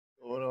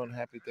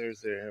Happy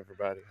Thursday,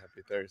 everybody.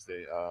 Happy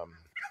Thursday.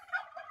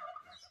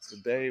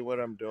 Today what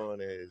I'm doing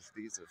is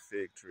these are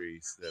fig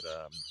trees that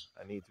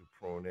I need to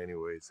prune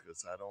anyways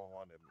because I don't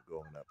want them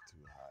going up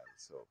too high.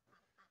 So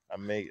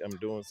I'm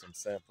doing some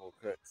sample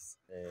cuts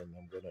and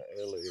I'm gonna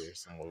airlayer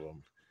some of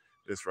them.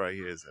 This right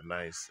here is a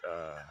nice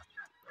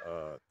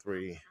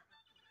three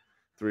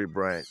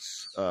branch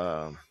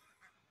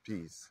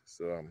piece.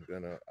 So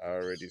I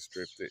already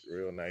stripped it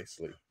real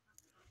nicely.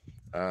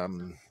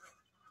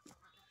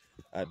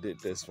 I did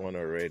this one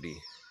already.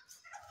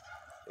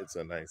 It's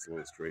a nice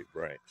little straight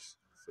branch.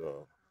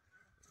 So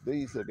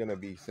these are gonna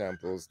be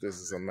samples. This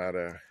is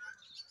another.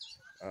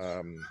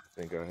 I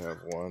think I have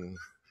 1,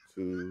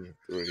 2,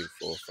 3,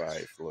 4,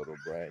 5 little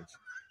branch,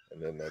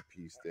 and then that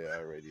piece there. I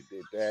already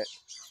did that,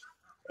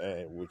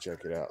 and we'll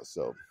check it out.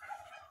 So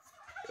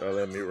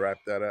let me wrap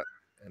that up,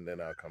 and then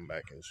I'll come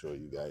back and show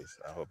you guys.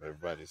 I hope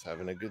everybody's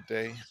having a good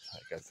day.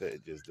 Like I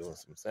said, just doing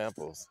some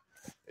samples.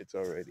 It's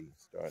already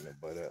starting to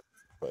bud up,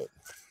 but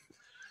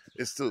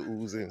it's still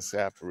oozing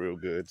sap real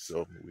good,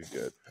 so we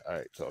good. All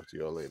right, talk to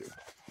y'all later.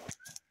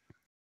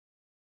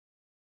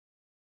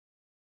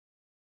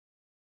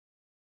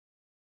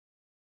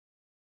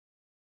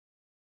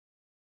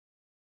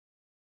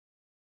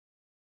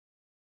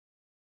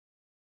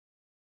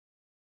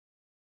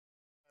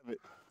 The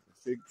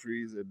fig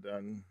trees are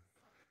done.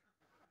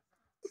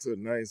 It's a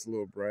nice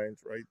little branch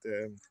right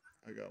there.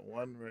 I got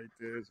one right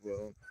there as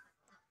well.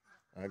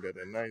 I got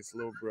a nice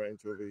little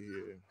branch over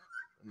here.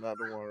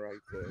 Another one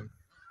right there.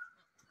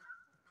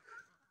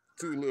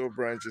 2 little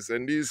branches.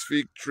 And these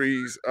fig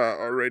trees are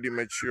already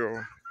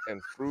mature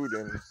and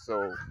fruiting.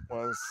 So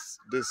once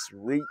this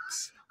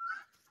roots,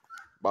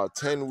 about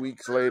 10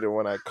 weeks later,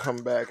 when I come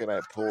back and I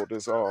pull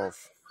this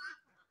off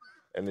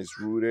and it's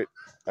rooted,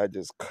 I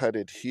just cut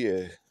it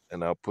here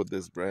and I'll put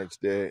this branch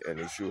there and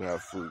it should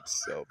have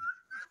fruits. So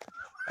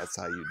that's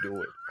how you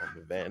do it on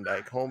the Van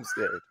Dyke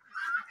Homestead.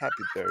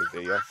 Happy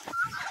Thursday, y'all.